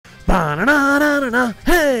Ba-na-na-na-na-na.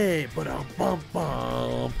 Hey,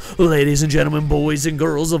 ba-dum-bum-bum. Ladies and gentlemen, boys and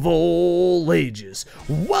girls of all ages,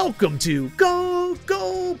 welcome to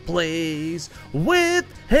Koco Plays with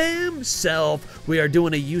himself. We are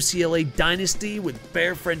doing a UCLA Dynasty with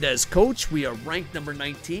Bear Friend as coach. We are ranked number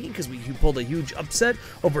 19 because we pulled a huge upset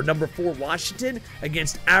over number 4 Washington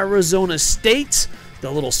against Arizona State, the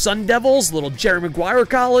little Sun Devils, little Jerry Maguire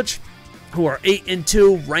College, who are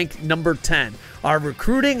 8-2, ranked number 10. Our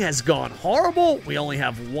recruiting has gone horrible. We only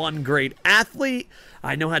have one great athlete.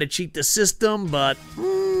 I know how to cheat the system, but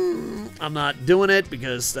I'm not doing it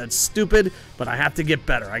because that's stupid, but I have to get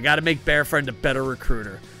better. I got to make Bear Friend a better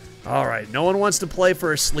recruiter. All right, no one wants to play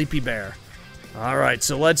for a sleepy bear. All right,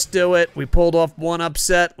 so let's do it. We pulled off one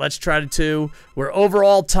upset. Let's try to two. We're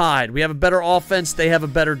overall tied. We have a better offense. They have a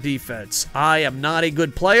better defense. I am not a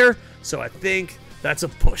good player, so I think that's a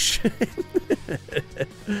push.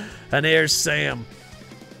 And there's Sam.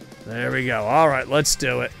 There we go. All right, let's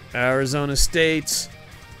do it. Arizona State.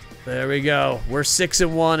 There we go. We're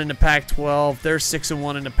 6-1 in the Pac-12. They're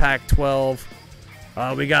 6-1 in the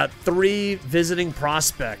Pac-12. We got 3 visiting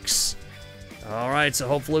prospects. All right, so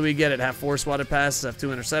hopefully we get it. Have 4 swatted passes, have 2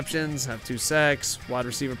 interceptions, have 2 sacks, wide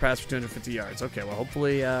receiver pass for 250 yards. Okay, well,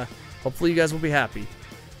 hopefully you guys will be happy.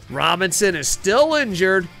 Robinson is still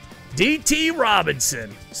injured. DT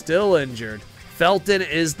Robinson, still injured. Felton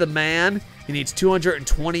is the man. He needs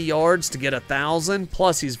 220 yards to get 1,000.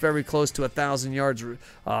 Plus, he's very close to 1,000 yards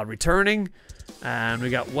returning. And we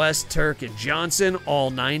got West, Turk, and Johnson, all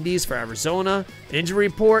 90s for Arizona. Injury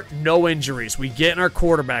report, no injuries. We getting our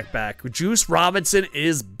quarterback back. Juice Robinson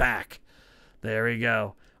is back. There we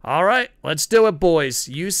go. All right, let's do it, boys.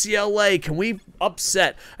 UCLA, can we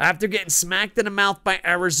upset? After getting smacked in the mouth by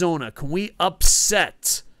Arizona, can we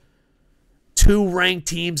upset 2 ranked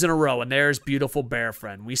teams in a row? And there's beautiful Bear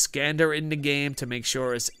Friend. We scanned her in the game to make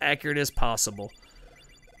sure it's accurate as possible.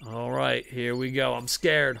 All right, here we go. I'm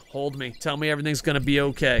scared. Hold me. Tell me everything's going to be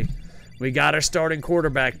okay. We got our starting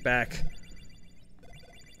quarterback back.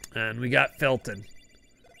 And we got Felton.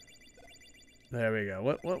 There we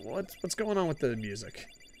go. What's going on with the music?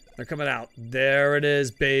 They're coming out. There it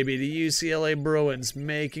is, baby. The UCLA Bruins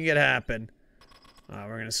making it happen. We're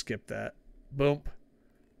going to skip that. Boom.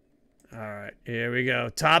 All right, here we go.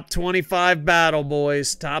 Top 25 battle,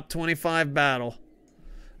 boys. Top 25 battle.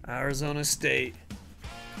 Arizona State.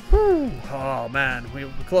 Whew. Oh, man, we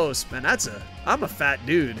were close. Man, I'm a fat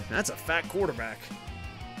dude. That's a fat quarterback.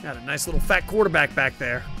 Got a nice little fat quarterback back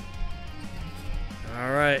there.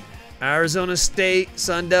 All right, Arizona State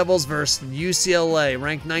Sun Devils versus UCLA.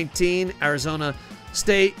 Ranked 19, Arizona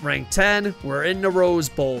State ranked 10. We're in the Rose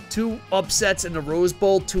Bowl. 2 upsets in the Rose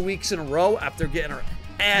Bowl 2 weeks in a row after getting our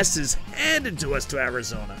asses handed to us to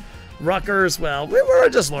Arizona. Rutgers, well, we were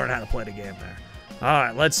just learning how to play the game there. All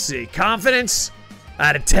right, let's see. Confidence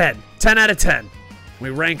out of 10. 10 out of 10.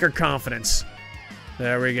 We rank our confidence.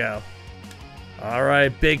 There we go. All right,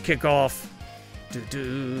 big kickoff.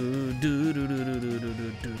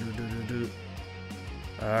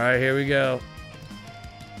 All right, here we go.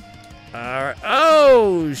 All right.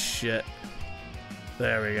 Oh, shit.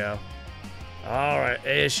 There we go. All right,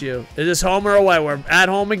 ASU. Is this home or away? We're at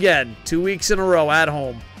home again. 2 weeks in a row at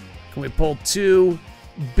home. Can we pull 2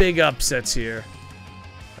 big upsets here?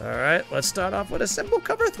 All right, let's start off with a simple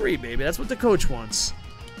cover 3, baby. That's what the coach wants.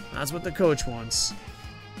 That's what the coach wants.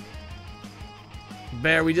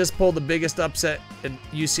 Bear, we just pulled the biggest upset in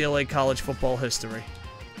UCLA college football history.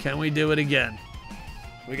 Can we do it again?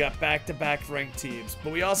 We got back-to-back ranked teams,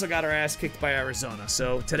 but we also got our ass kicked by Arizona.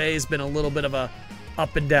 So today has been a little bit of a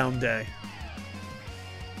up and down day.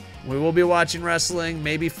 We will be watching wrestling,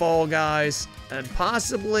 maybe Fall Guys, and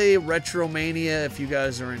possibly Retromania if you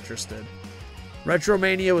guys are interested.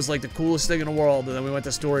 Retromania was like the coolest thing in the world, and then we went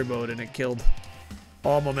to story mode and it killed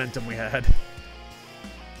all momentum we had.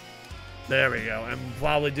 There we go. And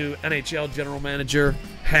probably do NHL General Manager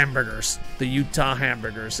hamburgers. The Utah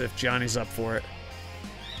hamburgers, if Johnny's up for it.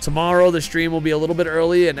 Tomorrow the stream will be a little bit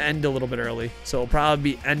early and end a little bit early. So it'll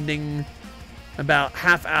probably be ending about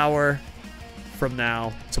half hour from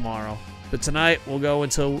now tomorrow. But tonight we'll go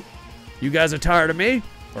until you guys are tired of me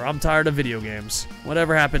or I'm tired of video games.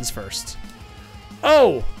 Whatever happens first.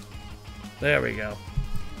 Oh! There we go.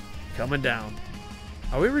 Coming down.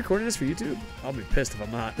 Are we recording this for YouTube? I'll be pissed if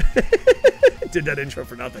I'm not. Did that intro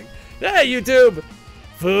for nothing. Hey, YouTube!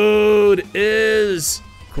 Food is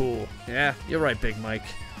cool. Yeah, you're right, Big Mike.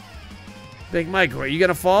 Big Mike, are you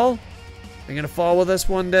gonna fall? Are you gonna fall with us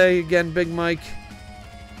one day again, Big Mike?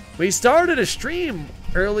 We started a stream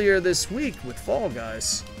earlier this week with Fall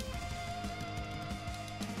Guys.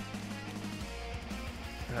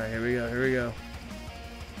 All right, here we go, here we go.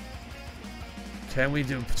 Can we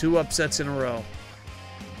do 2 upsets in a row?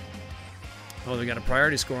 Oh, they got a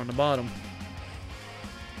priority score on the bottom.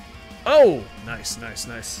 Oh, nice, nice,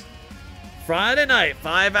 nice. Friday night,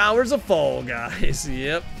 5 hours of Fall Guys.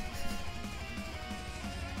 Yep.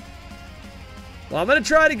 Well, I'm going to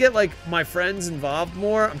try to get, like, my friends involved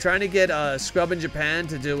more. I'm trying to get Scrub in Japan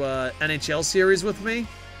to do a NHL series with me.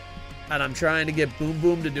 And I'm trying to get Boom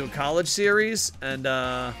Boom to do a college series. And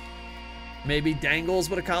maybe Dangles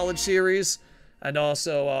with a college series. And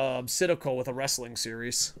also Koco with a wrestling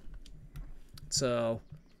series. So,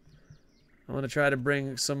 I'm going to try to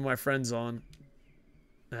bring some of my friends on.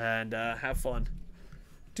 And have fun.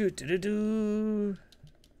 Do-do-do-do.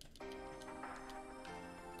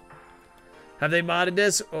 Have they modded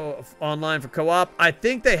this online for co-op? I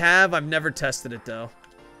think they have. I've never tested it, though.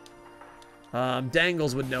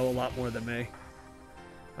 Dangles would know a lot more than me.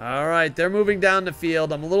 All right, they're moving down the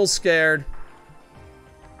field. I'm a little scared.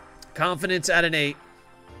 Confidence at an 8.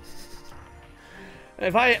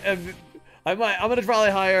 I'm gonna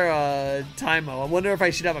probably hire Timo. I wonder if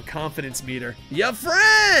I should have a confidence meter. Ya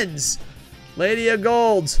friends! Lady of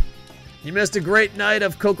Gold. You missed a great night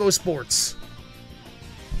of Koco Sports.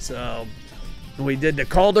 So, we did the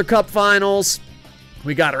Calder Cup finals.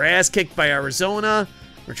 We got our ass kicked by Arizona.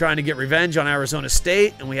 We're trying to get revenge on Arizona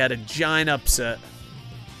State, and we had a giant upset.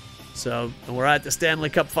 So, we're at the Stanley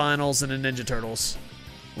Cup finals and the Ninja Turtles.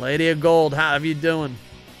 Lady of Gold, how are you doing?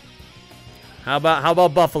 How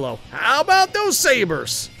about Buffalo? How about those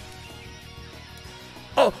Sabres?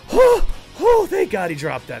 Oh, thank God he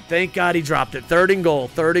dropped that. Thank God he dropped it. 3rd and goal.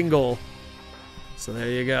 3rd and goal. So there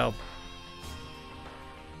you go.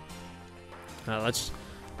 I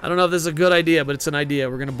don't know if this is a good idea, but it's an idea.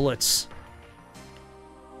 We're gonna blitz.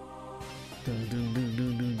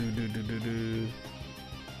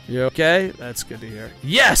 You okay? That's good to hear.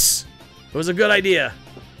 Yes! It was a good idea.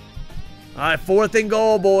 All right, 4th and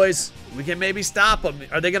goal, boys. We can maybe stop them.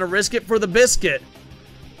 Are they gonna risk it for the biscuit?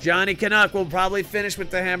 Johnny Canuck will probably finish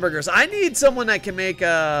with the hamburgers. I need someone that can make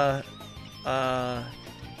a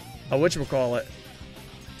whatchamacallit?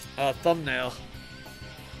 A thumbnail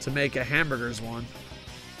to make a hamburgers one.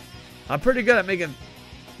 I'm pretty good at making...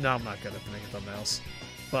 No, I'm not good at making thumbnails.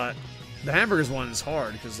 But the hamburgers one is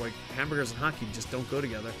hard because, like, hamburgers and hockey just don't go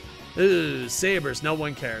together. Ugh, Sabres, no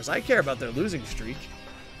one cares. I care about their losing streak.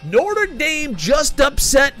 Notre Dame just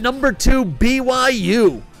upset number 2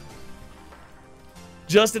 BYU.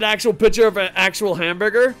 Just an actual picture of an actual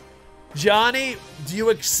hamburger. Johnny, do you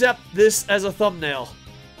accept this as a thumbnail?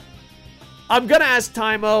 I'm gonna ask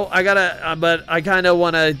Timo. But I kind of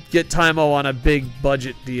want to get Timo on a big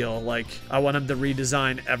budget deal. Like, I want him to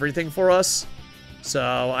redesign everything for us. So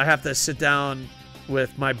I have to sit down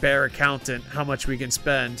with my bear accountant, how much we can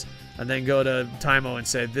spend, and then go to Timo and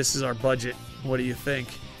say, this is our budget. What do you think?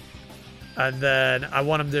 And then I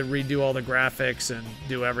want him to redo all the graphics and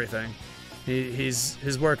do everything.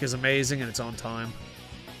 His work is amazing and it's on time.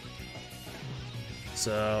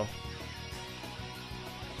 So,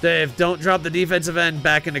 Dave, don't drop the defensive end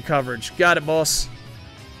back into coverage. Got it, boss.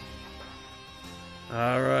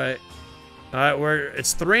 All right. All right,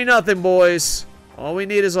 it's 3-0, boys. All we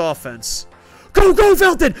need is offense. Go,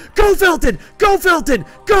 Felton! Go, Felton! Go, Felton!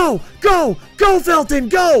 Go, Felton,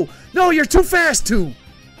 go! No, you're too fast, too.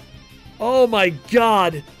 Oh, my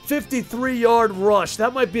God. 53-yard rush.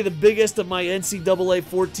 That might be the biggest of my NCAA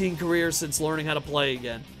 14 career since learning how to play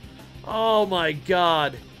again. Oh, my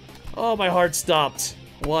God. Oh, my heart stopped.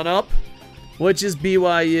 1 up. Which is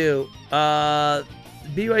BYU.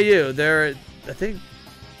 BYU, they're, I think,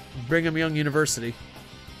 Brigham Young University.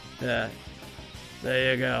 Yeah.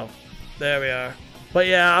 There you go. There we are. But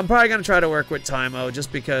yeah, I'm probably going to try to work with Timo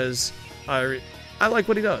just because I like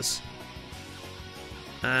what he does.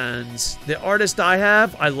 And the artist I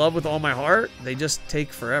have, I love with all my heart. They just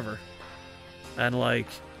take forever. And like,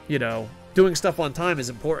 you know, doing stuff on time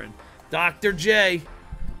is important. Dr. J.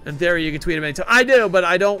 In theory, you can tweet him anytime. I do, but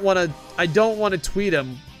I don't want to tweet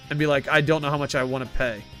him and be like, I don't know how much I want to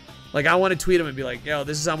pay. Like, I want to tweet him and be like, yo,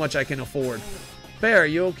 this is how much I can afford. Bear, are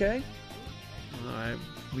you okay? All right.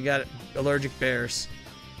 We got allergic bears.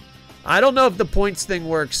 I don't know if the points thing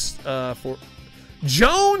works for...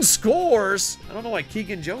 Jones scores! I don't know why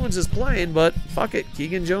Keegan Jones is playing, but fuck it.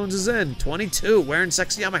 Keegan Jones is in. 22, wearing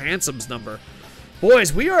Sexy I'm a Handsome's number.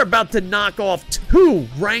 Boys, we are about to knock off 2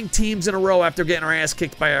 ranked teams in a row after getting our ass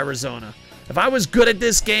kicked by Arizona. If I was good at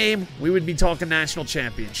this game, we would be talking national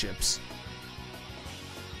championships.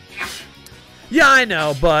 Yeah, I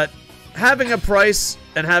know, but having a price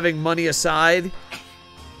and having money aside...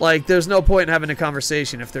 Like, there's no point in having a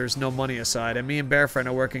conversation if there's no money aside. And me and Bearfriend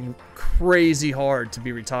are working crazy hard to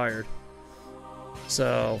be retired.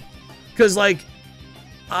 So, because, like,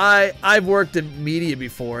 I've worked in media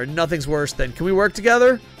before, and nothing's worse than, can we work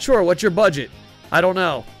together? Sure, what's your budget? I don't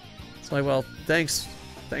know. It's like, well, thanks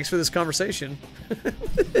for this conversation.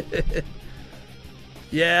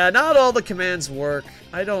 Yeah, not all the commands work.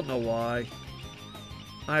 I don't know why.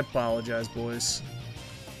 I apologize, boys.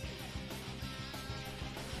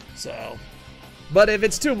 So, but if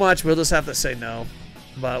it's too much, we'll just have to say no.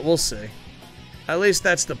 But we'll see. At least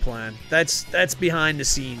that's the plan. That's behind the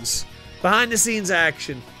scenes. Behind the scenes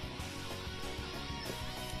action.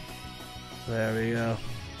 There we go.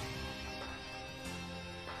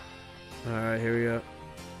 Alright, here we go.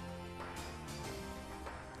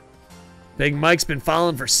 Big Mike's been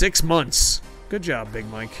following for 6 months. Good job, Big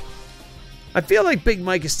Mike. I feel like Big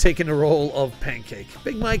Mike is taking the role of Pancake.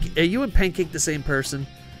 Big Mike, are you and Pancake the same person?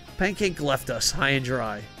 Pancake left us high and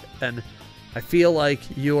dry. And I feel like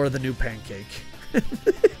you're the new Pancake.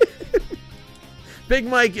 Big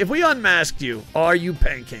Mike, if we unmasked you, are you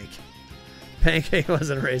Pancake? Pancake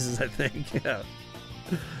wasn't racist, I think.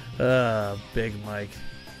 Yeah. Big Mike.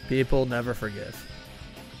 People never forgive.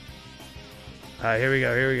 Alright, here we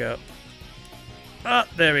go, here we go. Oh,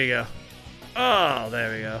 there we go. Oh,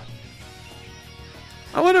 there we go.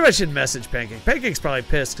 I wonder if I should message Pancake. Pancake's probably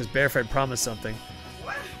pissed because Bearfred promised something.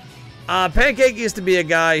 Pancake used to be a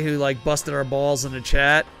guy who, like, busted our balls in the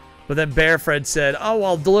chat. But then Bearfred said, oh,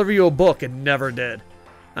 I'll deliver you a book, and never did.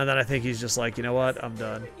 And then I think he's just like, you know what? I'm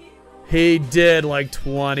done. He did like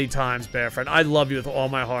 20 times, Bearfred. I love you with all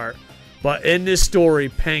my heart. But in this story,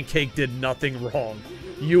 Pancake did nothing wrong.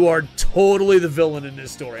 You are totally the villain in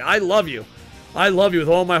this story. I love you. I love you with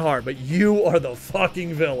all my heart, but you are the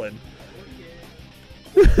fucking villain.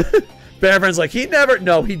 Bearfriend's like, he never...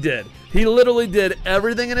 No, he did. He literally did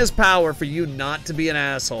everything in his power for you not to be an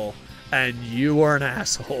asshole. And you are an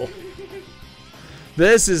asshole.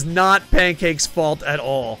 This is not Pancake's fault at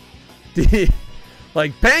all.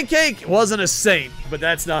 Like, Pancake wasn't a saint, but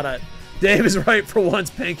that's not a... Dave is right for once.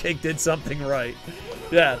 Pancake did something right.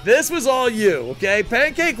 Yeah, this was all you, okay?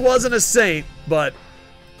 Pancake wasn't a saint, but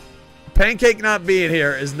Pancake not being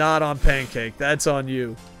here is not on Pancake. That's on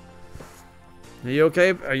you. Are you okay?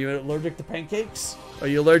 Are you allergic to pancakes? Are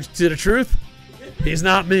you allergic to the truth? He's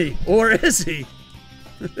not me. Or is he?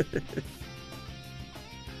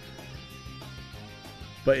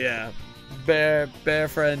 But yeah,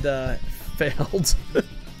 Bearfriend failed.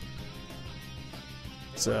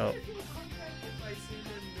 So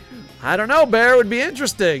I don't know, Bear. Would be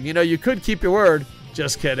interesting. You know, you could keep your word.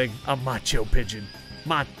 Just kidding. A macho pigeon.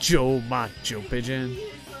 Macho pigeon.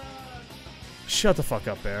 Shut the fuck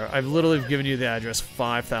up, Bear. I've literally given you the address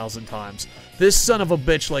 5,000 times. This son of a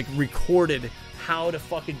bitch, like, recorded how to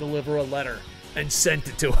fucking deliver a letter and sent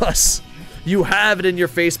it to us. You have it in your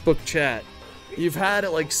Facebook chat. You've had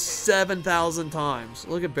it like 7,000 times.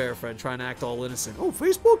 Look at Bearfriend trying to act all innocent. Oh,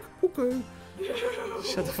 Facebook? Okay.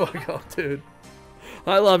 Shut the fuck up, dude.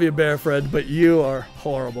 I love you, Bearfriend, but you are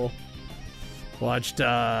horrible. Watched,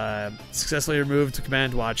 successfully removed to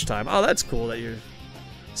command watch time. Oh, that's cool that you're...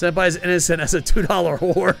 Senpai's innocent as a $2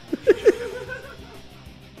 whore.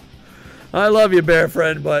 I love you,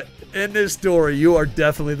 Bearfriend, but in this story, you are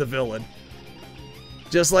definitely the villain.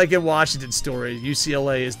 Just like in Washington's story,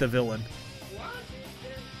 UCLA is the villain.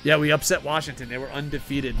 Yeah, we upset Washington. They were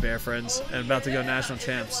undefeated, Bearfriends, and about to go national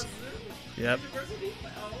champs. Yep.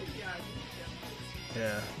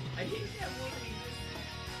 Yeah.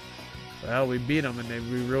 Well, we beat them, and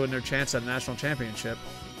we ruined their chance at a national championship.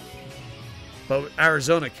 But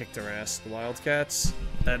Arizona kicked our ass, the Wildcats,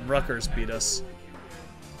 and Rutgers beat us.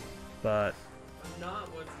 But...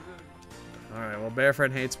 Alright, well,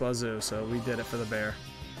 Bearfriend hates Wazoo, so we did it for the Bear.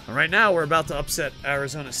 And right now, we're about to upset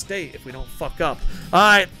Arizona State if we don't fuck up.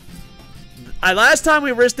 Alright. Last time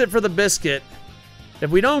we risked it for the biscuit. If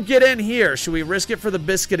we don't get in here, should we risk it for the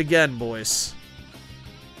biscuit again, boys?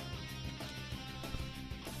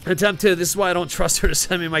 Attempt 2. This is why I don't trust her to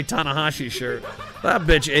send me my Tanahashi shirt. That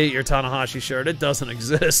bitch ate your Tanahashi shirt. It doesn't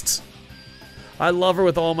exist. I love her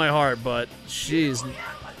with all my heart, but she's...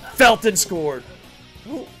 Felton scored.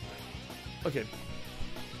 Ooh. Okay.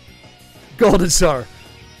 Golden Star.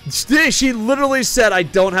 She literally said, I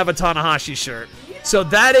don't have a Tanahashi shirt. So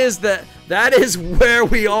that is where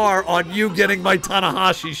we are on you getting my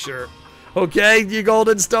Tanahashi shirt. Okay, you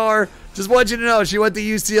Golden Star? Just want you to know, she went to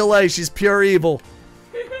UCLA. She's pure evil.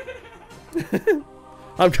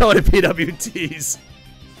 I'm going to PWTs.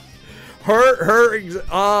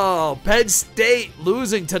 Oh, Penn State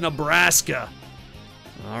losing to Nebraska.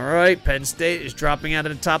 All right, Penn State is dropping out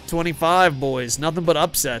of the top 25, boys. Nothing but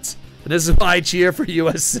upsets. And this is why I cheer for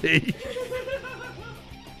USC.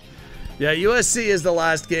 Yeah, USC is the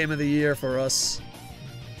last game of the year for us.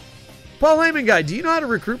 Paul Heyman guy, do you know how to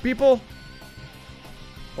recruit people?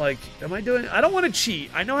 Like, am I doing... I don't want to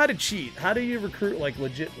cheat. I know how to cheat. How do you recruit, like,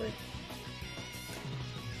 legitly?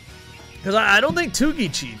 Because I don't think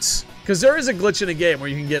Tugi cheats. Because there is a glitch in a game where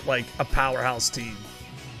you can get, like, a powerhouse team.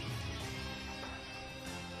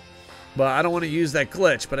 But I don't want to use that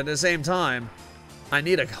glitch. But at the same time, I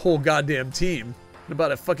need a whole goddamn team. In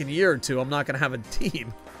about a fucking year or two, I'm not going to have a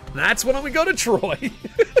team. And that's when I'm going to go to Troy.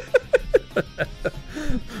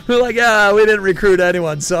 We're like, we didn't recruit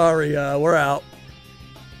anyone. Sorry, we're out.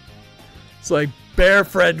 It's like Bear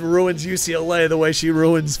Friend ruins UCLA the way she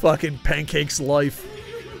ruins fucking Pancake's life.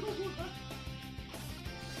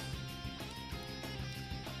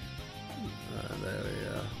 There we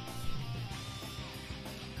go.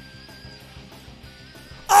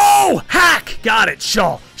 Oh! Hack! Got it!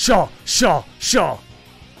 Shaw!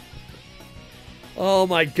 Oh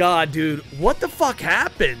my god, dude. What the fuck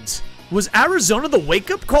happened? Was Arizona the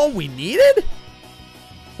wake-up call we needed?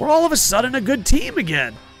 We're all of a sudden a good team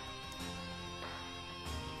again.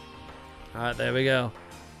 Alright, there we go.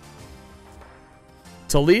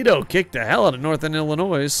 Toledo kicked the hell out of Northern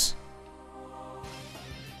Illinois.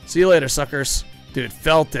 See you later, suckers. Dude,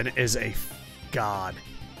 Felton is a god.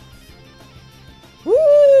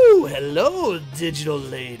 Woo! Hello, digital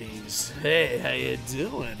ladies. Hey, how you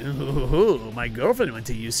doing? Ooh, my girlfriend went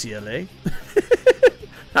to UCLA.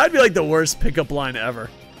 That'd be like the worst pickup line ever.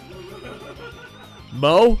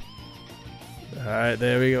 Mo? Alright,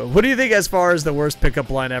 there we go. What do you think as far as the worst pickup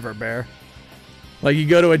line ever, Bear? Like, you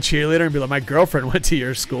go to a cheerleader and be like, my girlfriend went to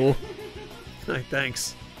your school. Like,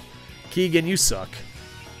 thanks. Keegan, you suck.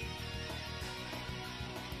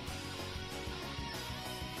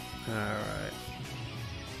 Alright.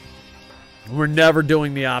 We're never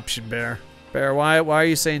doing the option, Bear. Bear, why are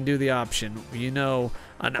you saying do the option? You know,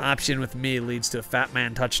 an option with me leads to a fat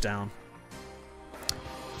man touchdown.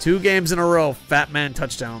 2 games in a row, fat man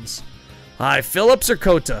touchdowns. Hi, Phillips or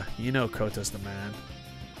Kota? You know Kota's the man.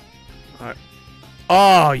 Alright.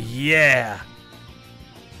 Oh, yeah.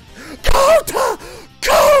 Kota!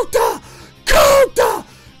 Kota! Kota!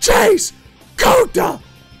 Chase! Kota!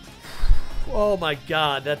 Oh my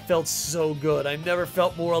god, that felt so good. I've never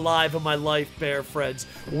felt more alive in my life, Bear Friends.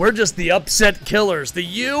 We're just the upset killers. The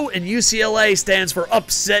U in UCLA stands for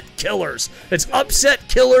upset killers. It's upset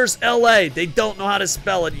killers LA. They don't know how to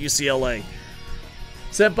spell it, UCLA.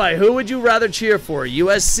 Senpai, who would you rather cheer for,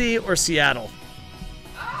 USC or Seattle?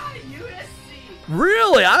 USC.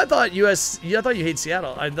 Really? I thought you hate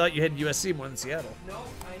Seattle. I thought you hated USC more than Seattle. No,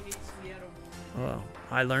 I hate Seattle more than Oh,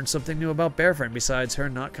 I learned something new about Bear Friend besides her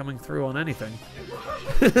not coming through on anything.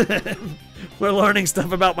 We're learning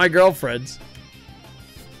stuff about my girlfriends.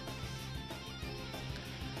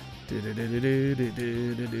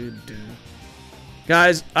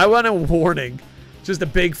 Guys, I want a warning. Just a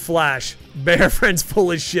big flash. Bear Friend's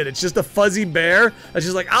full of shit. It's just a fuzzy bear. It's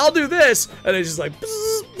just like, I'll do this. And it's just like,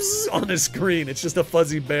 bzz, bzz, on the screen. It's just a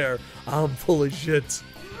fuzzy bear. I'm full of shit.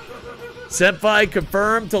 Senpai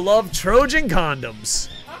confirmed to love Trojan condoms.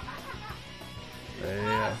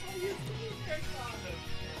 Yeah.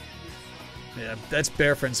 Yeah, that's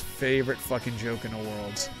Bear Friend's favorite fucking joke in the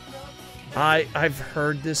world. I've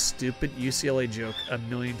heard this stupid UCLA joke a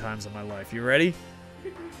million times in my life. You ready?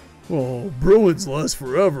 Oh, Bruins last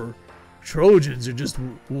forever. Trojans are just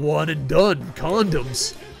one and done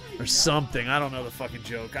condoms. Or something. I don't know the fucking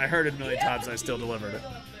joke. I heard it a million times and I still delivered it.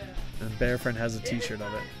 And Bear Friend has a t-shirt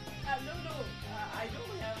of it. I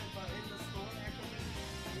don't have it, but in the store,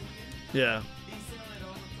 Yeah. they sell it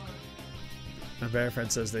all the time. And Bear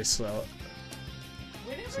Friend says they sell it.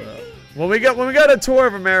 Whenever you... When we got a tour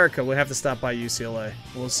of America, we have to stop by UCLA.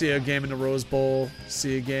 We'll see a game in the Rose Bowl,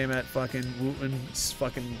 see a game at fucking Wooten's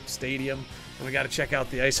fucking stadium, and we got to check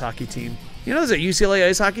out the ice hockey team. You know there's a UCLA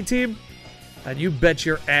ice hockey team? And you bet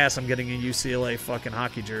your ass I'm getting a UCLA fucking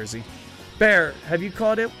hockey jersey. Bear, have you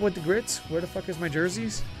caught it with the grits? Where the fuck is my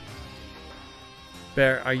jerseys?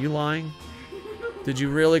 Bear, are you lying? Did you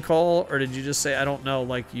really call, or did you just say I don't know,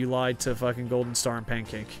 like you lied to fucking Golden Star and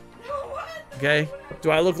Pancake? Okay?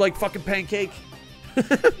 Do I look like fucking Pancake?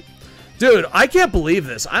 Dude, I can't believe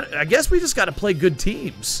this. I guess we just got to play good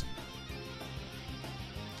teams.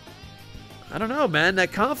 I don't know, man.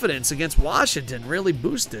 That confidence against Washington really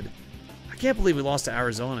boosted. I can't believe we lost to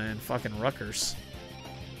Arizona and fucking Rutgers.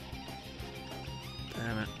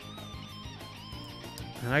 Damn it.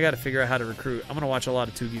 And I got to figure out how to recruit. I'm going to watch a lot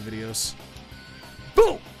of Tugi videos.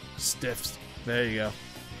 Boom! Stiffs. There you go.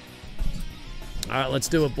 Alright, let's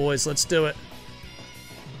do it, boys. Let's do it.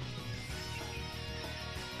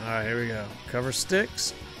 Alright, here we go. Cover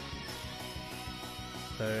sticks.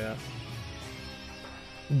 There we go.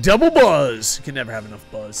 Double buzz. You can never have enough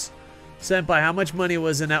buzz. Senpai, how much money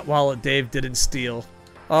was in that wallet Dave didn't steal?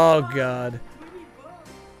 Oh, God.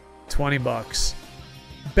 20 bucks.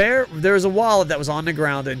 There was a wallet that was on the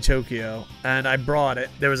ground in Tokyo, and I brought it.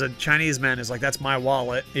 There was a Chinese man who's like, that's my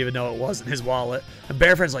wallet, even though it wasn't his wallet. And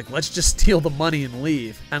Bear Friend's like, let's just steal the money and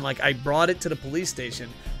leave. And like, I brought it to the police station,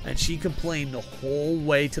 and she complained the whole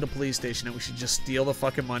way to the police station that we should just steal the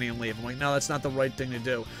fucking money and leave. I'm like, no, that's not the right thing to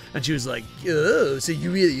do. And she was like, oh, so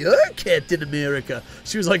you really are Captain America.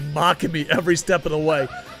 She was like mocking me every step of the way.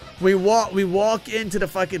 We walk into the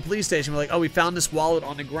fucking police station. We're like, oh, we found this wallet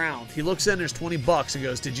on the ground. He looks in, there's 20 bucks and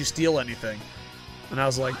goes, did you steal anything? And I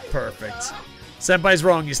was like, perfect. Senpai's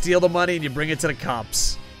wrong. You steal the money and you bring it to the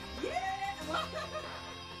cops.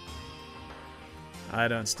 I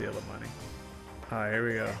don't steal the money. All right, here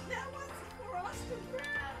we go.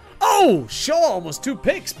 Oh, Shaw, almost 2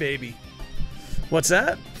 picks, baby. What's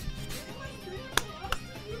that?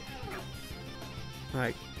 All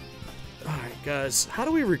right. Alright, guys, how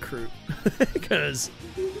do we recruit? Because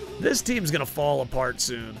this team's going to fall apart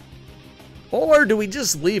soon. Or do we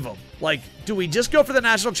just leave them? Like, do we just go for the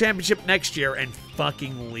national championship next year and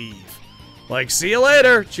fucking leave? Like, see you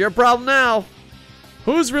later. It's your problem now.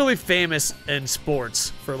 Who's really famous in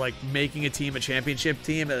sports for, like, making a team a championship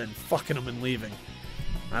team and then fucking them and leaving?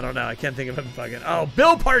 I don't know. I can't think of him fucking... Oh,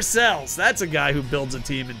 Bill Parcells. That's a guy who builds a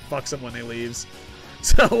team and fucks them when they leaves.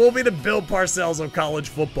 So we'll be the Bill Parcells of college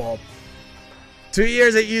football. 2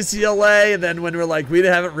 years at UCLA, and then when we're like, we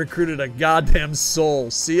haven't recruited a goddamn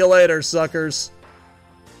soul. See you later, suckers.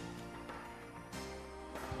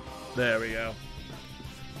 There we go.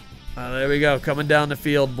 There we go. Coming down the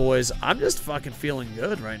field, boys. I'm just fucking feeling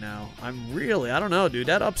good right now. I don't know, dude.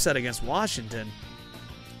 That upset against Washington.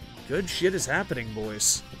 Good shit is happening,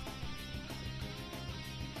 boys.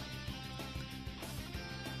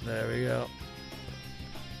 There we go.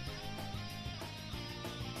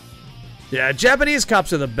 Yeah, Japanese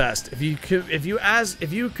cops are the best. What's the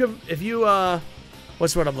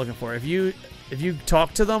word I'm looking for? If you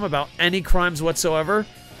talk to them about any crimes whatsoever,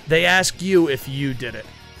 they ask you if you did it.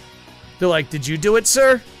 They're like, did you do it,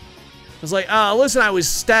 sir? I was like, listen, I was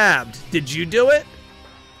stabbed. Did you do it?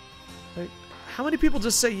 Like, how many people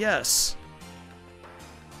just say yes?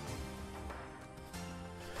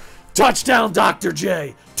 Touchdown, Dr.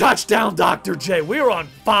 J! Touchdown, Dr. J! We are on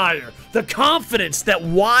fire! The confidence that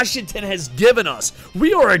Washington has given us.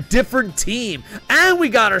 We are a different team. And we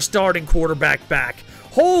got our starting quarterback back.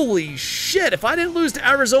 Holy shit, if I didn't lose to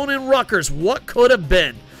Arizona and Rutgers, what could have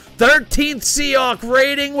been? 13th Seahawk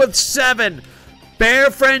rating with 7. Bear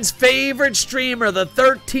Friend's favorite streamer, the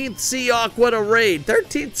 13th Seahawk, what a raid.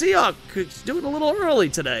 13th Seahawk, doing a little early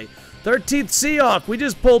today. 13th Seahawk, we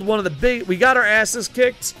just pulled one of the we got our asses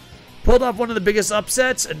kicked. Pulled off one of the biggest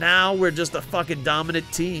upsets, and now we're just a fucking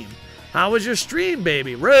dominant team. How was your stream,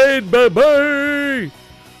 baby? Raid, baby!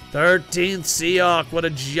 13th Seahawk, what a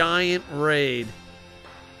giant raid.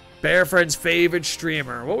 Bear Friend's favorite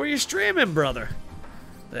streamer. What were you streaming, brother?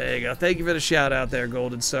 There you go. Thank you for the shout out there,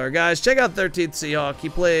 Golden Star. Guys, check out 13th Seahawk. He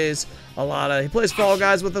plays he plays Fall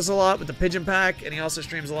Guys with us a lot with the Pigeon Pack, and he also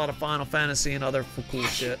streams a lot of Final Fantasy and other cool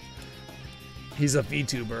shit. He's a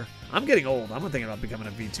VTuber. I'm getting old. I'm thinking about becoming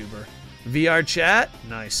a VTuber. VR chat?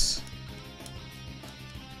 Nice.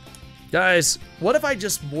 Guys, what if I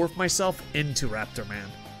just morph myself into Raptor Man?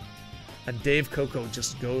 And Dave Koco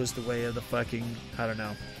just goes the way of the fucking, I don't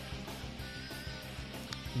know.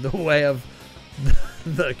 The way of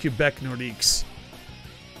the Quebec Nordiques.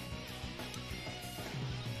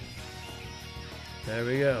 There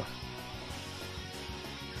we go.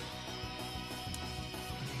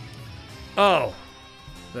 Oh.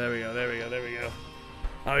 There we go, there we go, there we go.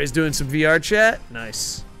 Oh, he's doing some VR chat?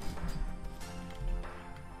 Nice.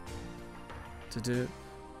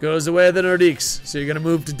 Goes the way of the Nordiques. So you're gonna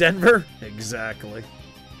move to Denver? Exactly.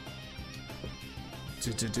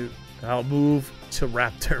 I'll move to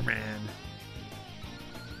Raptor Man.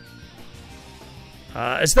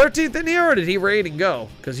 Is 13th in here, or did he raid and go?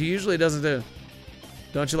 Because he usually doesn't do.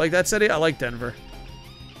 Don't you like that city? I like Denver.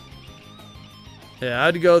 Yeah,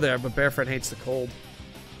 I'd go there, but Bear Friend hates the cold.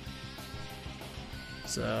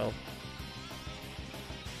 So,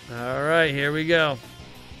 all right, here we go.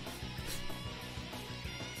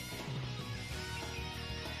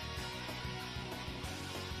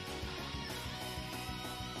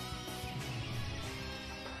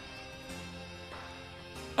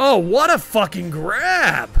 Oh, what a fucking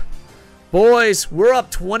grab. Boys, we're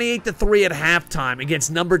up 28-3 at halftime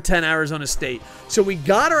against number 10 Arizona State. So we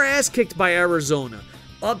got our ass kicked by Arizona,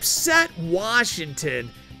 upset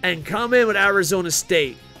Washington, and come in with Arizona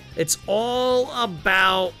State. It's all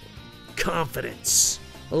about confidence.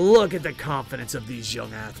 Look at the confidence of these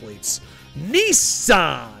young athletes.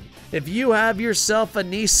 Nissan! If you have yourself a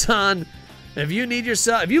Nissan, if you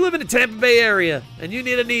live in the Tampa Bay area and you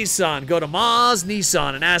need a Nissan, go to Maz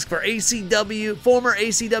Nissan and ask for former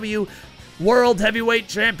ACW World Heavyweight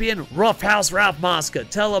Champion Roughhouse Ralph Mosca.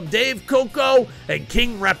 Tell him Dave Koco and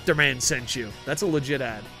King Raptor Man sent you. That's a legit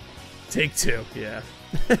ad. Take two, yeah.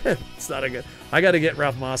 It's not a good. I got to get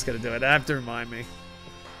Ralph Mosca to do it. I have to remind me.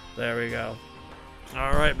 There we go.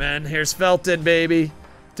 All right, man. Here's Felton, baby.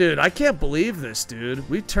 Dude, I can't believe this, dude.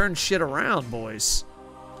 We turned shit around, boys.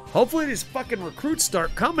 Hopefully these fucking recruits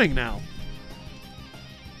start coming now.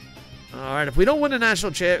 All right, if we don't win a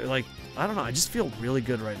national champ, like, I don't know. I just feel really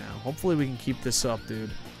good right now. Hopefully we can keep this up,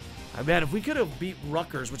 dude. I bet if we could have beat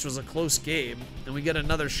Rutgers, which was a close game, and we get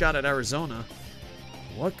another shot at Arizona,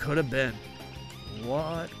 what could have been?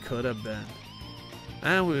 What could have been?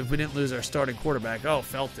 And if we didn't lose our starting quarterback. Oh,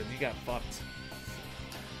 Felton, he got fucked.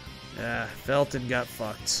 Yeah, Felton got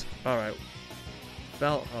fucked. All right.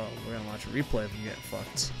 Oh, we're going to watch a replay of him getting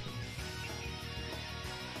fucked.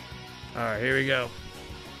 All right, here we go.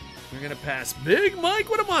 We're going to pass Big Mike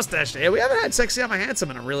with a mustache. Yeah, we haven't had Sexy on My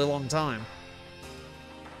Handsome in a really long time.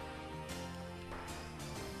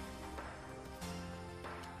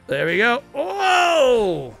 There we go.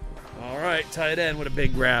 Whoa! All right, tight end with a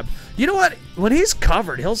big grab. You know what? When he's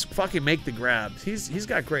covered, he'll fucking make the grabs. He's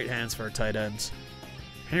got great hands for tight ends.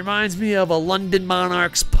 He reminds me of a London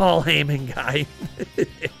Monarchs Paul Heyman guy.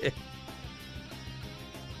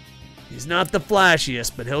 He's not the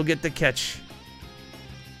flashiest, but he'll get the catch.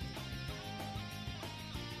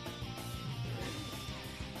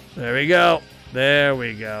 There we go. There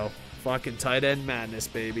we go. Fucking tight end madness,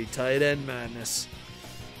 baby. Tight end madness.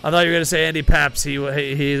 I thought you were going to say Andy Paps. He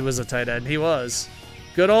was a tight end. He was.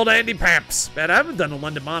 Good old Andy Paps. Man, I haven't done the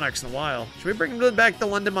London Monarchs in a while. Should we bring back the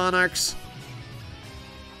London Monarchs?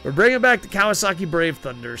 We're bringing back the Kawasaki Brave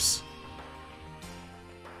Thunders.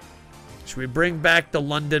 Should we bring back the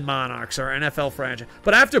London Monarchs, our NFL franchise?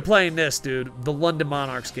 But after playing this, dude, the London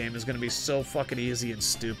Monarchs game is going to be so fucking easy and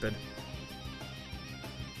stupid.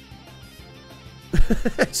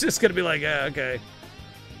 It's just going to be like, yeah, okay.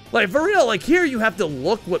 Like, for real, like, here you have to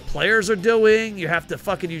look what players are doing. You have to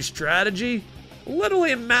fucking use strategy.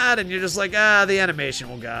 Literally in Madden, you're just like, the animation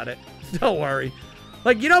will got it. Don't worry.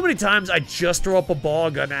 Like, you know how many times I just throw up a ball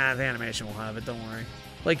and go, nah, the animation will have it, don't worry.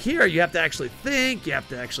 Like, here, you have to actually think. You have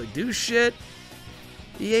to actually do shit.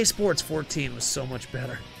 EA Sports 14 was so much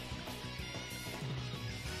better.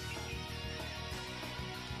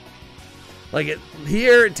 Like,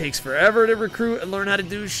 here, it takes forever to recruit and learn how to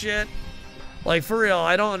do shit. Like, for real,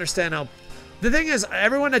 I don't understand how... The thing is,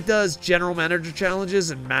 everyone that does general manager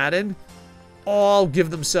challenges in Madden all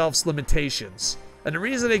give themselves limitations. And the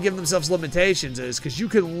reason they give themselves limitations is because you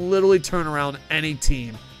can literally turn around any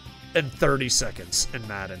team in 30 seconds in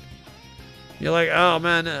Madden. You're like, oh,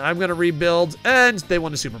 man, I'm going to rebuild. And they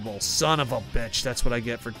won the Super Bowl. Son of a bitch. That's what I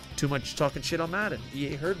get for too much talking shit on Madden.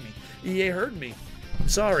 EA heard me. EA heard me. I'm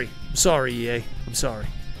sorry. I'm sorry, EA. I'm sorry.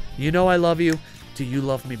 You know I love you. Do you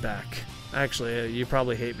love me back? Actually, you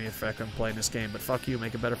probably hate me if I'm playing this game, but fuck you,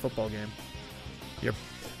 make a better football game. You're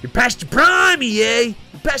past your prime, EA!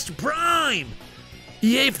 You're past your prime!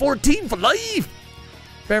 EA 14 for life!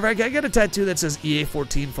 Fair, I got a tattoo that says EA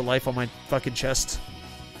 14 for life on my fucking chest.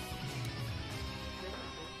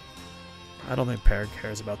 I don't think Parrot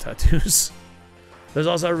cares about tattoos. There's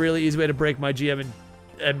also a really easy way to break my GM in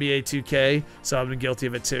NBA 2K, so I've been guilty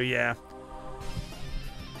of it too, yeah.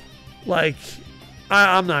 Like...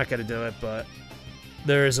 I'm not going to do it, but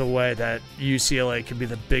there is a way that UCLA can be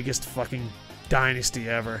the biggest fucking dynasty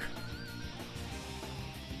ever.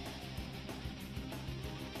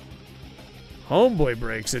 Homeboy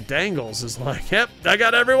breaks it. Dangles is like, yep, I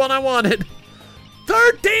got everyone I wanted.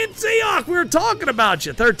 13th Seahawk, we were talking about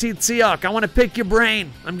you. 13th Seahawk, I want to pick your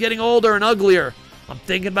brain. I'm getting older and uglier. I'm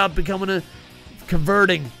thinking about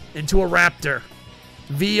converting into a raptor.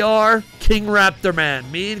 VR, King Raptor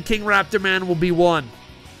Man. Me and King Raptor Man will be one.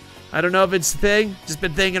 I don't know if it's a thing. Just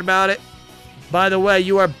been thinking about it. By the way,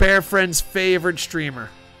 you are Bear Friend's favorite streamer.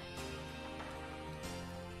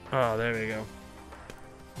 Oh, there we go.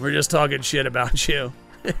 We're just talking shit about you.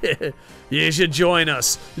 You should join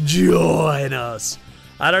us. Join us.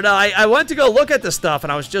 I don't know. I went to go look at this stuff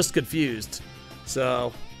and I was just confused.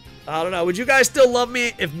 So, I don't know. Would you guys still love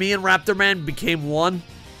me if me and Raptor Man became one?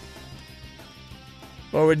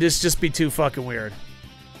 Or would this just be too fucking weird?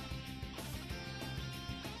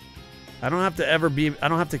 I don't have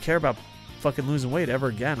to care about fucking losing weight ever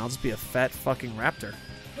again. I'll just be a fat fucking raptor.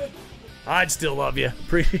 I'd still love you.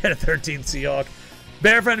 Appreciate a 13th Seahawk.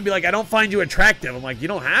 Bear Friend would be like, I don't find you attractive. I'm like, you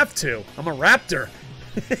don't have to. I'm a raptor.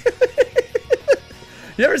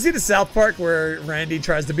 You ever see the South Park where Randy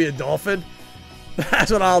tries to be a dolphin?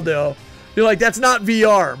 That's what I'll do. You're like, that's not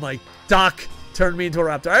VR. I'm like, Doc, turn me into a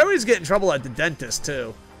raptor. I always get in trouble at the dentist,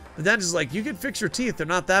 too. The dentist is like, you can fix your teeth. They're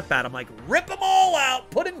not that bad. I'm like, rip them all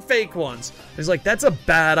out. Put in fake ones. He's like, that's a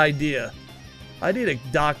bad idea. I need a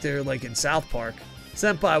doctor like in South Park.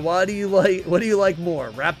 Senpai, what do you like more,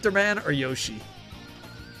 Raptor Man or Yoshi?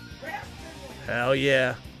 Hell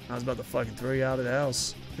yeah. I was about to fucking throw you out of the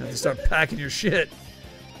house. You have to start packing your shit.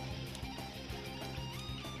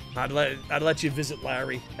 I'd let you visit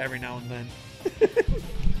Larry every now and then.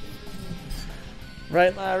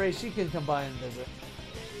 Right, Larry? She can come by and visit.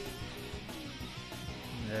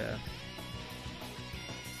 Yeah.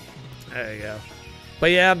 There you go.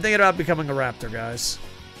 But yeah, I'm thinking about becoming a raptor, guys.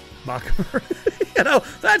 You know,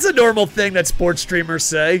 that's a normal thing that sports streamers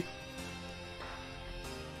say.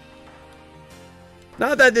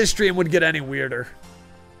 Not that this stream would get any weirder.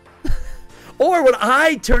 Or would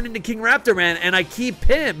I turn into King Raptor Man and I keep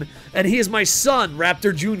him and he is my son,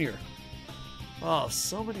 Raptor Jr.? Oh,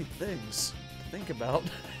 so many things to think about.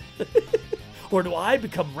 Or do I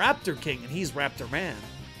become Raptor King and he's Raptor Man?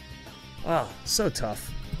 Oh, so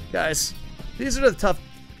tough. Guys, these are the tough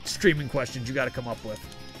streaming questions you got to come up with.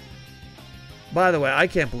 By the way, I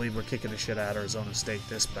can't believe we're kicking the shit out of Arizona State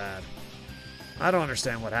this bad. I don't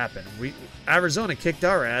understand what happened. Arizona kicked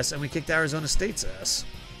our ass, and we kicked Arizona State's ass.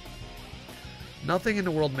 Nothing in the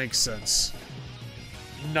world makes sense.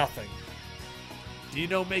 Nothing. Do you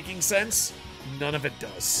know making sense? None of it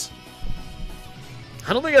does.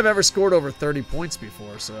 I don't think I've ever scored over 30 points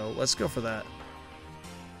before, so let's go for that.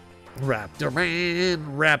 Raptor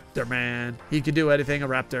Man, Raptor Man. He can do anything a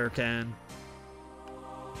raptor can.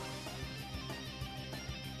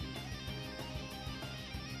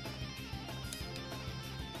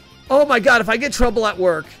 Oh my god, if I get trouble at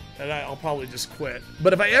work, and I'll probably just quit.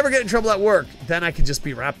 But if I ever get in trouble at work, then I can just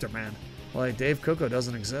be Raptor Man. Like, Dave, Koco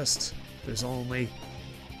doesn't exist. There's only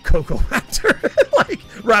Koco Raptor. Like,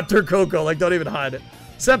 Raptor Koco. Like, don't even hide it.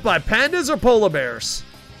 Senpai, pandas or polar bears?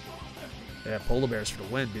 Yeah, polar bears for the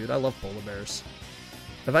win, dude. I love polar bears.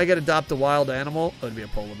 If I could adopt a wild animal, it would be a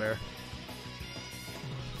polar bear.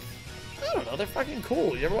 I don't know, they're fucking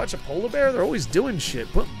cool. You ever watch a polar bear? They're always doing shit.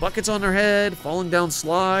 Putting buckets on their head, falling down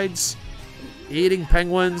slides, eating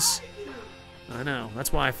penguins. I know.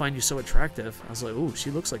 That's why I find you so attractive. I was like, ooh,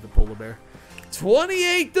 she looks like a polar bear.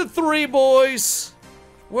 28-3, boys.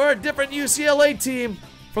 We're a different UCLA team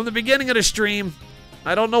from the beginning of the stream.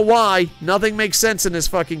 I don't know why. Nothing makes sense in this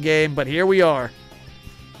fucking game, but here we are.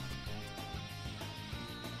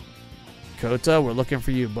 Kota, we're looking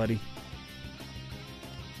for you, buddy.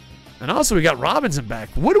 And also, we got Robinson back.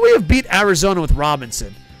 Would we have beat Arizona with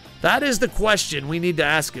Robinson? That is the question we need to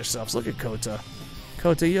ask ourselves. Look at Kota.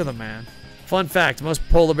 Kota, you're the man. Fun fact, most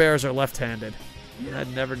polar bears are left-handed. I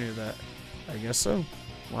never knew that. I guess so.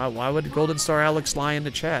 Why would Golden Star Alex lie in the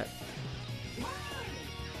chat?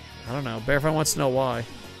 I don't know. Bearfriend wants to know why.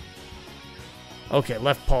 Okay,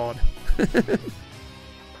 left pawed.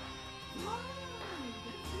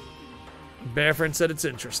 Bearfriend said it's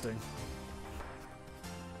interesting.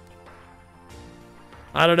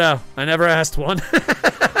 I don't know. I never asked one.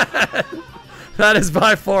 That is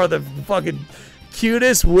by far the fucking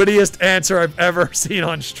cutest, wittiest answer I've ever seen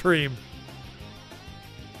on stream.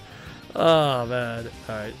 Oh, man.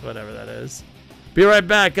 Alright, whatever that is. Be right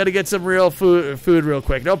back. Gotta get some real food real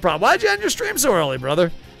quick. No problem. Why'd you end your stream so early,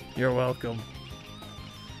 brother? You're welcome.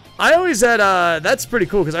 I always had, that's pretty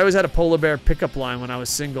cool, because I always had a polar bear pickup line when I was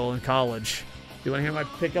single in college. You want to hear my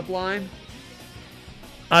pickup line?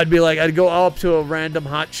 I'd be like, I'd go up to a random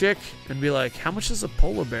hot chick and be like, how much does a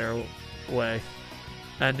polar bear weigh?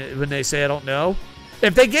 And when they say I don't know,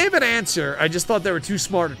 if they gave an answer, I just thought they were too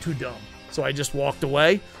smart or too dumb. So I just walked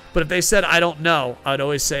away. But if they said I don't know, I'd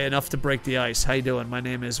always say enough to break the ice. How you doing? My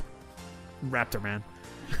name is Raptor Man.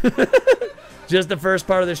 Just the first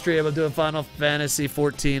part of the stream. I'm doing Final Fantasy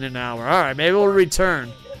 14 an hour. All right, maybe we'll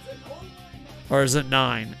return. Or is it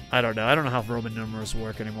 9? I don't know. I don't know how Roman numerals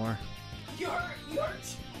work anymore. Your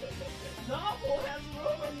novel has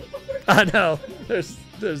Roman numerals. I know.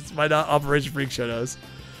 There's my Operation Freak Show knows.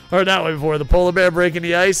 Heard that one before. The polar bear breaking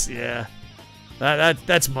the ice. Yeah,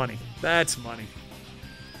 that's money. That's money.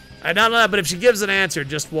 I don't know, but if she gives an answer,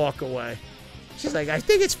 just walk away. She's like, I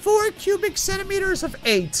think it's 4 cubic centimeters of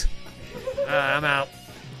 8. I'm out.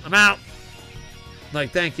 I'm out.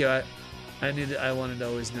 Like, thank you. I wanted to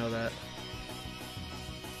always know that.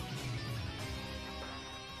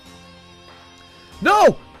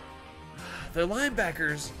 No! The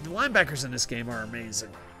linebackers in this game are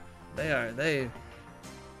amazing. They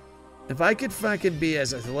If I could fucking be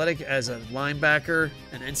as athletic as a linebacker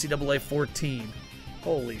in NCAA 14,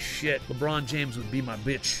 holy shit, LeBron James would be my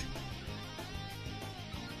bitch.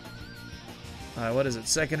 All right, what is it?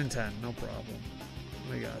 2nd and 10. No problem.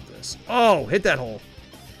 We got this. Oh, hit that hole.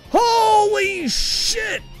 Holy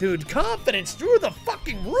shit, dude. Confidence through the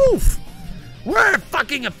fucking roof. We're at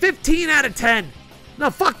fucking a 15 out of 10. No,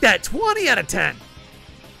 fuck that. 20 out of 10.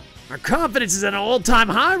 Our confidence is at an all-time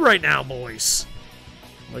high right now, boys.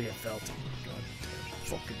 Look at Felton. God,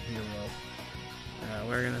 fucking hero.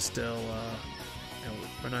 We're going to still, no,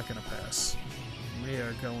 we're not going to pass. We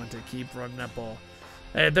are going to keep running that ball.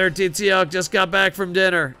 Hey, 13th Seahawk just got back from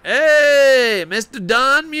dinner. Hey, Mr.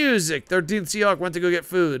 Don Music. 13th Seahawk went to go get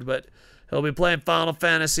food, but he'll be playing Final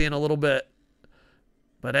Fantasy in a little bit.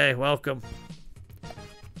 But hey, welcome.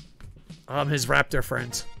 I'm his raptor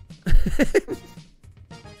friend.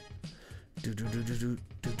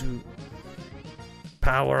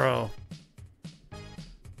 Power-o.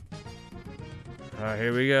 Alright,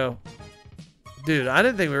 here we go. Dude, I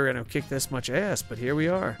didn't think we were going to kick this much ass, but here we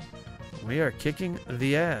are. We are kicking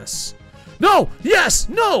the ass. No! Yes!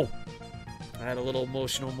 No! I had a little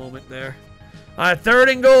emotional moment there. Alright,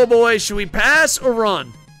 3rd and goal, boys. Should we pass or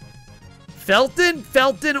run? Felton,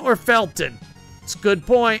 Felton, or Felton? It's a good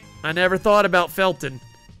point. I never thought about Felton.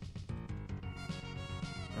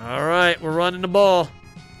 Alright, we're running the ball.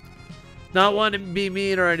 Not wanting to be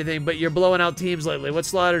mean or anything, but you're blowing out teams lately. What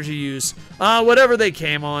sliders you use? Whatever they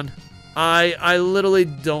came on. I literally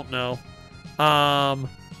don't know. The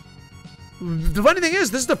funny thing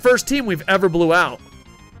is, this is the first team we've ever blew out.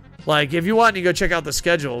 Like, if you want to go check out the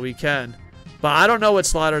schedule, we can. But I don't know what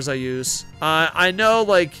sliders I use. I know,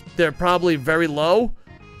 like, they're probably very low,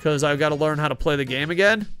 because I've got to learn how to play the game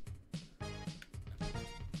again.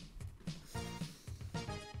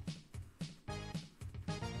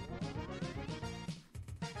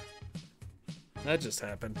 That just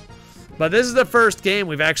happened. But this is the first game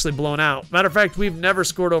we've actually blown out. Matter of fact, we've never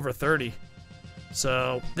scored over 30.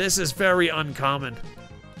 So, this is very uncommon.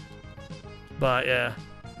 But, yeah.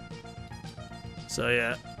 So,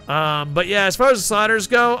 yeah. But, yeah, as far as the sliders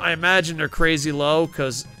go, I imagine they're crazy low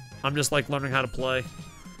because I'm just, like, learning how to play.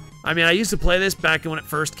 I mean, I used to play this back when it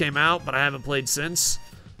first came out, but I haven't played since.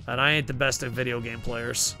 And I ain't the best at video game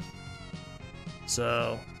players.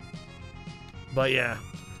 So, but, yeah.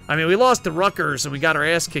 I mean, we lost to Rutgers and we got our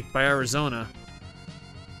ass kicked by Arizona.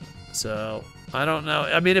 So, I don't know.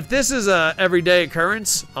 I mean, if this is a everyday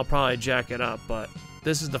occurrence, I'll probably jack it up. But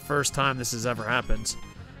this is the first time this has ever happened.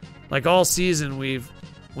 Like, all season, we've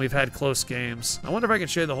had close games. I wonder if I can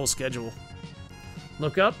show you the whole schedule.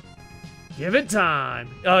 Look up. Give it time.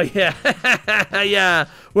 Oh, yeah. Yeah.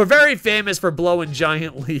 We're very famous for blowing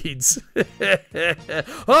giant leads.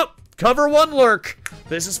 Oh, cover one lurk.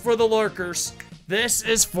 This is for the lurkers. This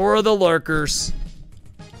is for the lurkers.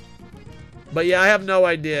 But yeah, I have no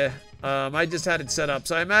idea. I just had it set up.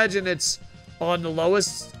 So I imagine it's on the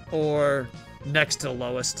lowest or next to the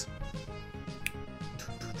lowest.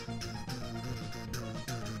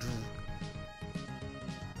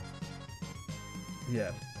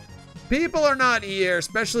 Yeah. People are not here,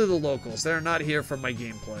 especially the locals. They're not here for my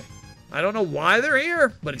gameplay. I don't know why they're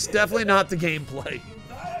here, but it's definitely not the gameplay.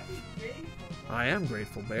 I am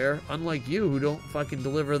grateful, Bear. Unlike you, who don't fucking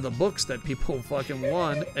deliver the books that people fucking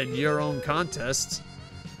won in your own contests.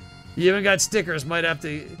 You even got stickers. Might have to.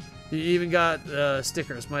 You even got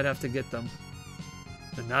stickers. Might have to get them.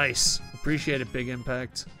 Nice. Appreciate it, Big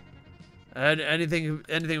Impact. And anything would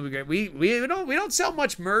be great. We don't sell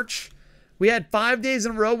much merch. We had 5 days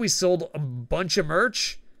in a row we sold a bunch of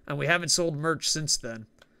merch, and we haven't sold merch since then.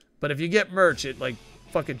 But if you get merch, it like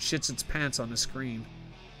fucking shits its pants on the screen.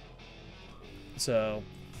 So,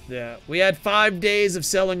 yeah, we had 5 days of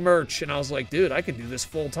selling merch, and I was like, dude, I could do this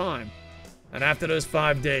full time. And after those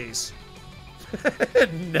 5 days,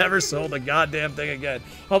 never sold a goddamn thing again.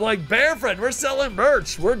 I'm like, Bear Friend, we're selling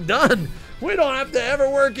merch. We're done. We don't have to ever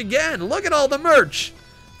work again. Look at all the merch.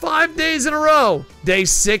 5 days in a row. Day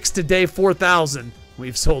 6 to day 4,000.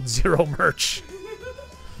 We've sold 0 merch.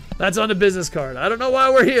 That's on the business card. I don't know why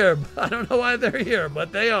we're here. I don't know why they're here,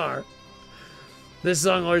 but they are. This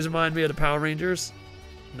song always reminds me of the Power Rangers.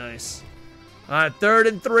 Nice. All right, 3rd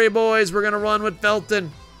and 3, boys. We're going to run with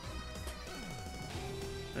Felton.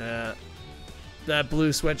 That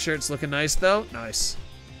blue sweatshirt's looking nice, though. Nice.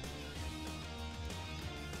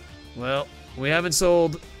 Well, we haven't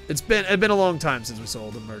sold... It's been a long time since we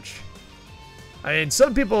sold the merch. I mean,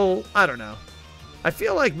 some people... I don't know. I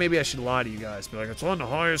feel like maybe I should lie to you guys. Be like, it's on the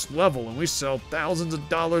highest level, and we sell thousands of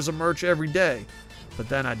dollars of merch every day. But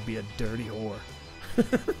then I'd be a dirty whore.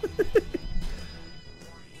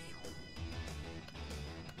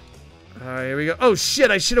 All right, here we go. Oh,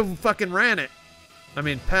 shit, I should have fucking ran it. I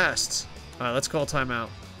mean, passed. All right, let's call timeout.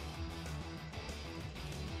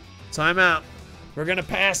 Timeout. We're gonna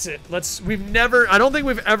pass it. I don't think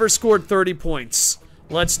we've ever scored 30 points.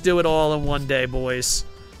 Let's do it all in one day, boys.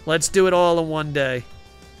 Let's do it all in one day.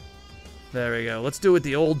 There we go. Let's do it with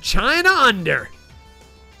the old China under.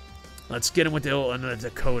 Let's get him with the old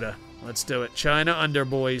Dakota. Let's do it. China under,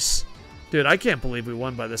 boys. Dude, I can't believe we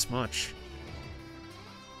won by this much.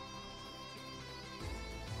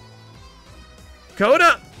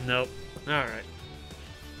 Dakota? Nope. All right.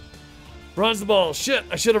 Runs the ball. Shit,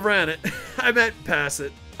 I should have ran it. I meant pass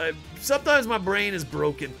it. Sometimes my brain is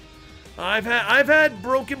broken. I've had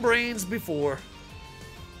broken brains before.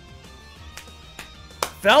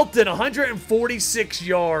 Felton, 146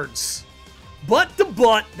 yards. Butt to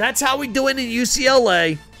butt. That's how we do it in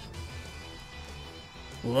UCLA.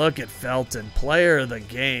 Look at Felton, player of the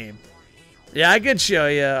game. Yeah, I could show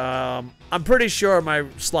you. I'm pretty sure my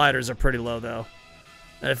sliders are pretty low though.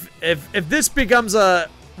 If this becomes a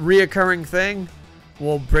reoccurring thing,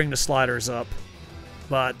 we'll bring the sliders up.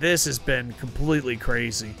 But this has been completely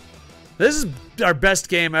crazy. This is our best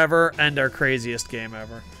game ever and our craziest game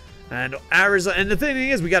ever. And Arizona, and the thing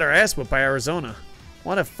is, we got our ass whipped by Arizona.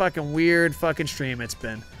 What a fucking weird fucking stream it's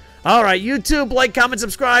been. All right, YouTube, like, comment,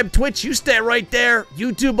 subscribe. Twitch, you stay right there.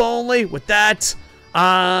 YouTube only. With that,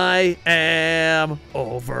 I am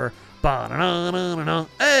over. Ba-da-da-da-da-da.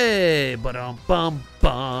 Hey, ba-dum-bum-bum.